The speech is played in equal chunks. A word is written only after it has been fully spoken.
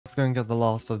Let's go and get the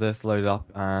last of this loaded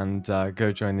up and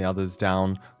go join the others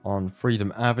down on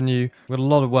Freedom Avenue. We've got a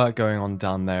lot of work going on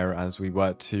down there as we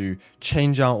work to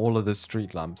change out all of the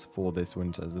street lamps for this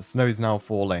winter. The snow is now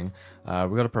falling.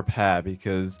 We've got to prepare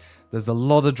because there's a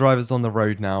lot of drivers on the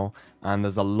road now, and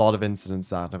there's a lot of incidents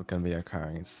that are going to be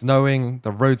occurring. It's snowing,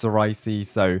 the roads are icy,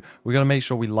 so we're going to make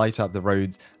sure we light up the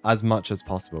roads as much as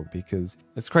possible because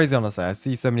it's crazy, honestly. I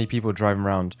see so many people driving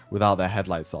around without their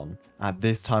headlights on at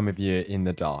this time of year in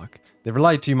the dark. They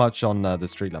rely too much on the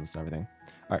street lamps and everything.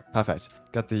 All right, perfect.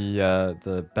 Get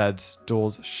the bed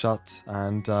doors shut,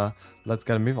 and let's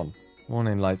get a move on.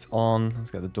 Warning lights on.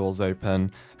 Let's get the doors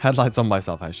open. Headlights on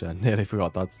myself, actually. I nearly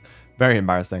forgot. That's very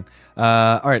embarrassing.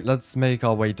 All right, let's make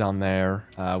our way down there.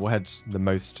 We'll head the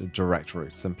most direct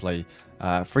route, simply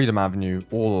Freedom Avenue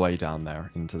all the way down there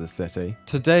into the city.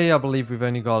 Today, I believe we've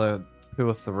only got 2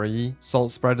 or 3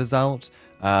 salt spreaders out.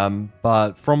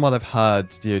 But from what I've heard,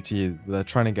 DOT, they're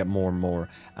trying to get more and more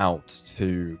out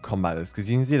to combat this because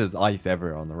you can see there's ice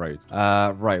everywhere on the roads.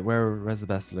 Right, where's the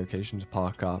best location to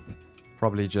park up?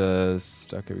 Probably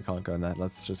just... Okay, we can't go in there.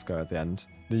 Let's just go at the end.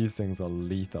 These things are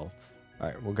lethal.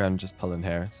 Alright, we'll go and just pull in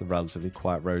here. It's a relatively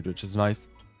quiet road, which is nice.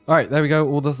 Alright, there we go.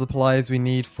 All the supplies we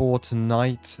need for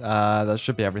tonight. That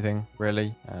should be everything,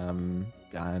 really.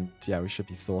 And yeah, we should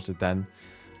be sorted then.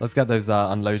 Let's get those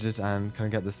unloaded and kind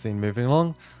of get this scene moving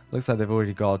along. Looks like they've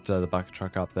already got the bucket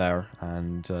truck up there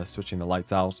and switching the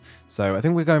lights out. So I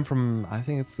think we're going from, I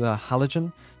think it's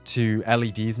halogen to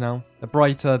LEDs now. They're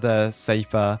brighter, they're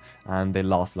safer, and they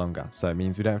last longer. So it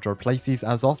means we don't have to replace these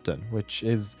as often, which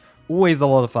is always a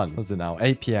lot of fun. What's it now?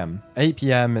 8 p.m. 8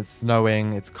 p.m, it's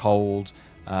snowing, it's cold.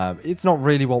 It's not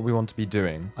really what we want to be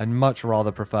doing. I'd much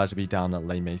rather prefer to be down at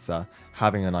La Mesa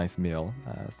having a nice meal,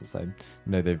 since I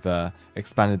know they've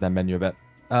expanded their menu a bit.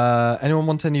 Anyone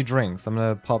want any drinks? I'm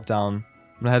going to pop down.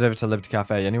 I'm going to head over to Liberty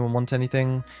Cafe. Anyone want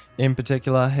anything in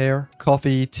particular here?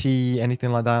 Coffee, tea,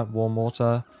 anything like that? Warm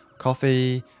water,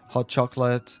 coffee, hot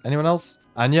chocolate. Anyone else?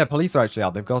 And yeah, police are actually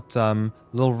out. They've got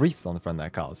little wreaths on the front of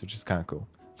their cars, which is kind of cool.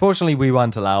 Fortunately, we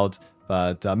weren't allowed.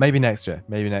 But maybe next year.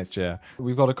 Maybe next year.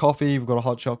 We've got a coffee. We've got a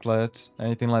hot chocolate.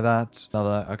 Anything like that.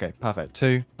 Another. Okay, perfect.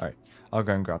 2. All right. I'll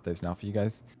go and grab those now for you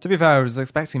guys. To be fair, I was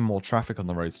expecting more traffic on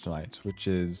the roads tonight, which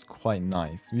is quite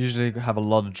nice. We usually have a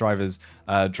lot of drivers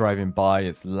driving by.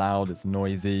 It's loud. It's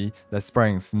noisy. They're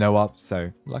spraying snow up.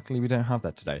 So luckily, we don't have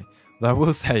that today. Though I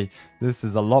will say, this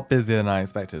is a lot busier than I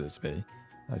expected it to be.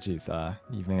 Oh, geez.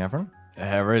 Evening, everyone.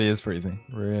 Yeah, it really is freezing.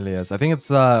 Really is. I think it's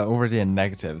already in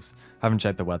negatives. Haven't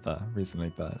checked the weather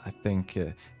recently, but I think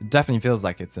it definitely feels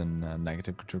like it's in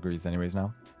negative degrees anyways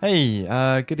now. Hey,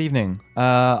 good evening.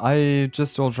 I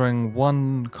just ordering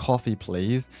 1 coffee,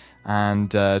 please,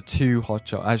 and 2 hot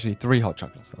chocolate. Actually, 3 hot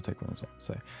chocolates. I'll take one as well.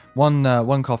 So,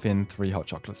 one coffee and 3 hot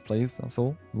chocolates, please. That's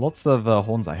all. Lots of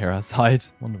horns I hear outside.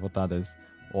 Wonder what that is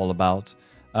all about.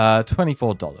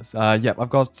 $24. Yep, I've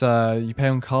got. You pay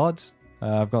on card.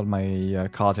 I've got my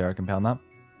card here. I can pay on that.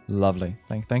 Lovely.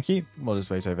 Thank you. We'll just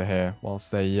wait over here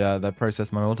whilst they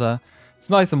process my order. It's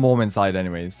nice and warm inside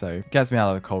anyways, so it gets me out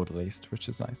of the cold at least, which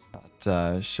is nice.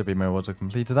 That should be my order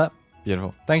completed that.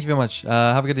 Beautiful. Thank you very much.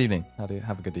 Have a good evening.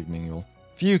 Have a good evening, you all.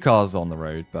 Few cars on the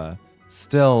road, but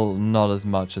still not as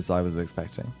much as I was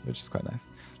expecting, which is quite nice.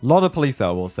 A lot of police, I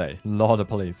will say. A lot of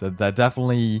police. They're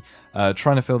definitely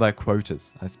trying to fill their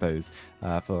quotas, I suppose,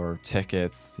 for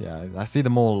tickets. Yeah, I see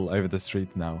them all over the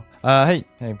street now. Hey,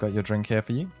 I've got your drink here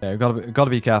for you. Yeah, got to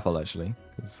be careful, actually.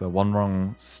 It's one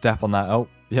wrong step on that. Oh,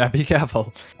 yeah, be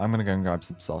careful. I'm going to go and grab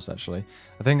some salt, actually.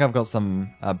 I think I've got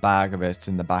some bag of it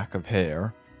in the back of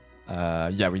here.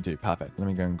 Yeah, we do. Perfect. Let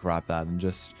me go and grab that and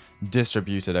just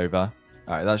distribute it over.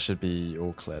 All right, that should be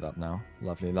all cleared up now.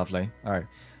 Lovely, lovely. All right.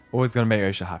 Always going to make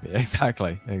OSHA happy.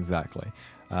 Exactly.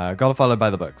 Got to follow by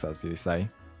the books, as you say.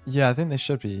 Yeah, I think they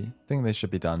should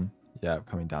be done. Yeah,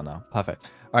 coming down now. Perfect.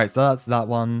 All right, so that's that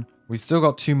one. We've still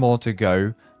got 2 more to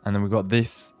go. And then we've got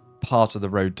this part of the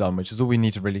road done, which is all we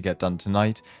need to really get done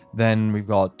tonight. Then we've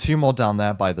got 2 more down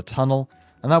there by the tunnel.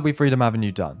 And that'll be Freedom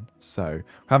Avenue done. So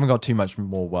we haven't got too much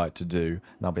more work to do.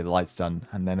 That'll be the lights done.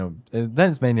 And then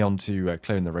it's mainly on to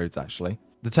clearing the roads, actually.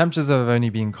 The temperatures have only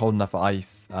been cold enough for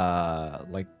ice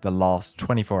like the last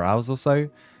 24 hours or so.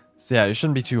 So yeah, it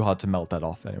shouldn't be too hard to melt that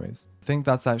off anyways. I think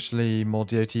that's actually more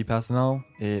DOT personnel.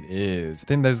 It is. I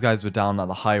think those guys were down at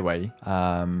the highway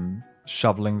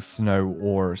shoveling snow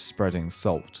or spreading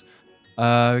salt.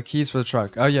 Keys for the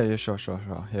truck. Oh yeah, sure.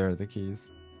 Here are the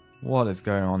keys. What is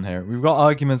going on here? We've got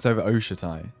arguments over OSHA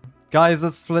tonight. Guys,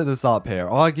 let's split this up here.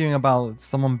 Arguing about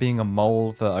someone being a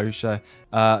mole for OSHA.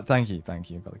 Thank you.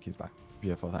 Got the keys back.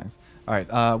 Beautiful, thanks. All right.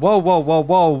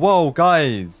 Whoa,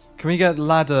 guys! Can we get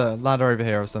ladder over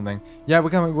here or something? Yeah, we're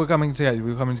coming to get you.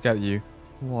 We're coming to get you.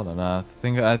 What on earth?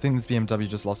 I think this BMW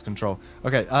just lost control.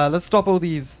 Okay, let's stop all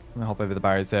these. Let me hop over the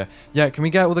barriers here. Yeah, can we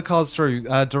get all the cars through?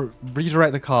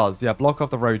 Redirect the cars. Yeah, block off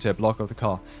the road here. Block off the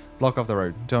car. Block off the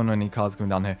road. Don't want any cars coming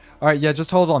down here. All right, yeah, just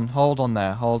hold on. Hold on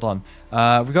there. Hold on.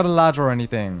 We got a ladder or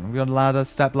anything? We got a ladder,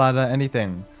 step ladder,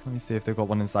 anything? Let me see if they've got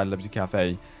one inside Liberty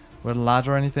Cafe. We got a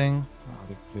ladder or anything?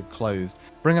 Oh, they've closed.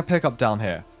 Bring a pickup down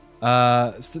here.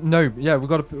 No, yeah, we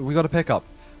got a pickup.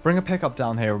 Bring a pickup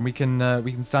down here, and we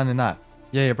can stand in that.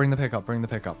 Yeah, bring the pickup. Bring the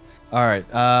pickup. All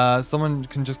right. Someone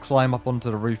can just climb up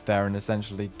onto the roof there and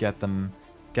essentially get them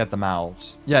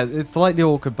out. Yeah, it's slightly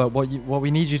awkward, but what we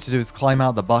need you to do is climb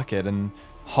out the bucket and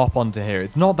hop onto here.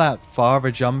 It's not that far of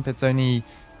a jump. It's only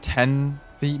 10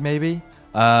 feet maybe.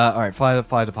 All right,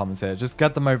 fire department's here. Just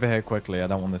get them over here quickly. I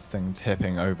don't want this thing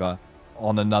tipping over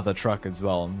on another truck as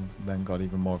well, and then got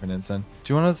even more of an incident.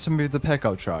 Do you want us to move the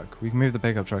pickup truck? We can move the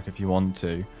pickup truck if you want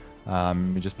to.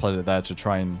 We just put it there to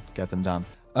try and get them down.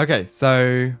 Okay,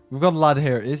 so we've got a ladder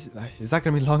here. Is that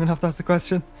going to be long enough? That's the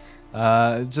question.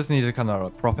 Just need to kind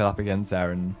of prop it up against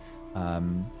there and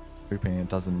hoping it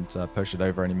doesn't push it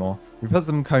over anymore. We put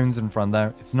some cones in front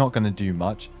there. It's not going to do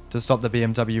much to stop the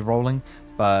BMW rolling,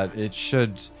 but it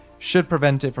should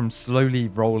prevent it from slowly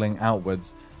rolling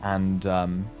outwards and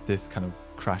this kind of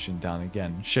crashing down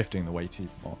again, shifting the weight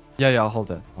even more. Yeah, I'll hold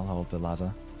it. I'll hold the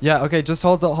ladder. Yeah, okay, just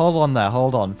hold on there.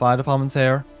 Hold on. Fire department's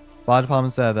here. Fire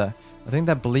department's there. I think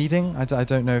they're bleeding. I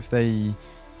don't know if they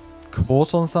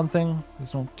caught on something.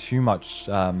 There's not too much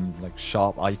like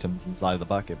sharp items inside of the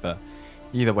bucket, but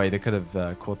either way, they could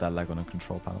have caught their leg on a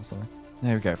control panel or something.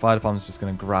 There we go. Fire department's just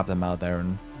going to grab them out there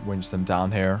and winch them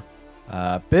down here.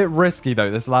 Bit risky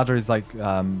though. This ladder is like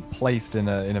placed in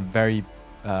a very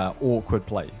awkward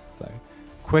place. So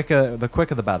the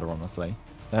quicker the better, honestly.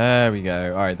 There we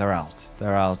go. All right, they're out.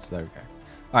 There we go.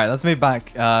 All right, let's move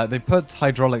back. They put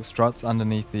hydraulic struts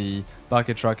underneath the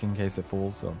bucket truck in case it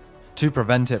falls, or to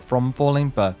prevent it from falling,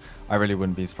 but I really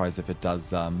wouldn't be surprised if it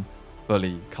does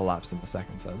fully collapse in a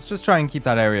second. So let's just try and keep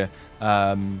that area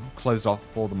closed off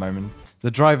for the moment.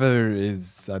 The driver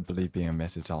is, I believe, being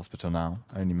admitted to hospital now.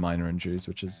 Only minor injuries,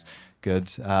 which is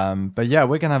good. But yeah,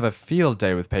 we're going to have a field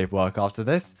day with paperwork after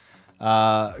this.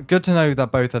 Good to know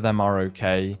that both of them are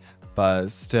okay, but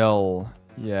still...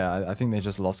 yeah, I think they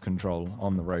just lost control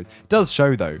on the roads. It does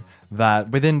show, though, that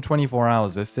within 24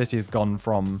 hours, this city has gone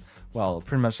from, well,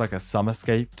 pretty much like a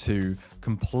summerscape to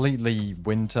completely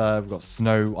winter. We've got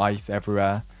snow, ice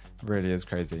everywhere. It really is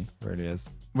crazy. It really is.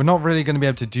 We're not really going to be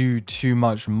able to do too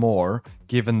much more,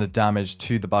 given the damage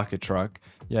to the bucket truck.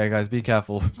 Yeah, guys, be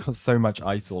careful. We've got so much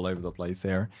ice all over the place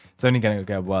here. It's only going to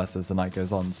get worse as the night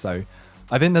goes on, so...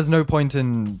 I think there's no point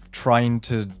in trying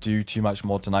to do too much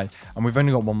more tonight. And we've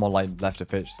only got one more light left to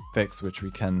fix, which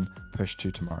we can push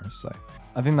to tomorrow. So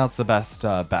I think that's the best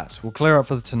bet. We'll clear up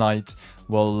for tonight.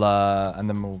 And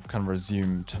then we'll kind of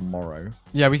resume tomorrow.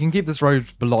 Yeah, we can keep this road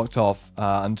blocked off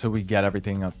until we get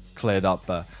everything cleared up.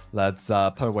 But let's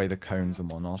put away the cones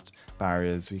and whatnot.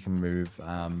 Barriers we can move.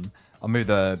 I'll move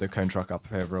the cone truck up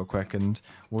here real quick, and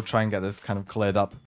we'll try and get this kind of cleared up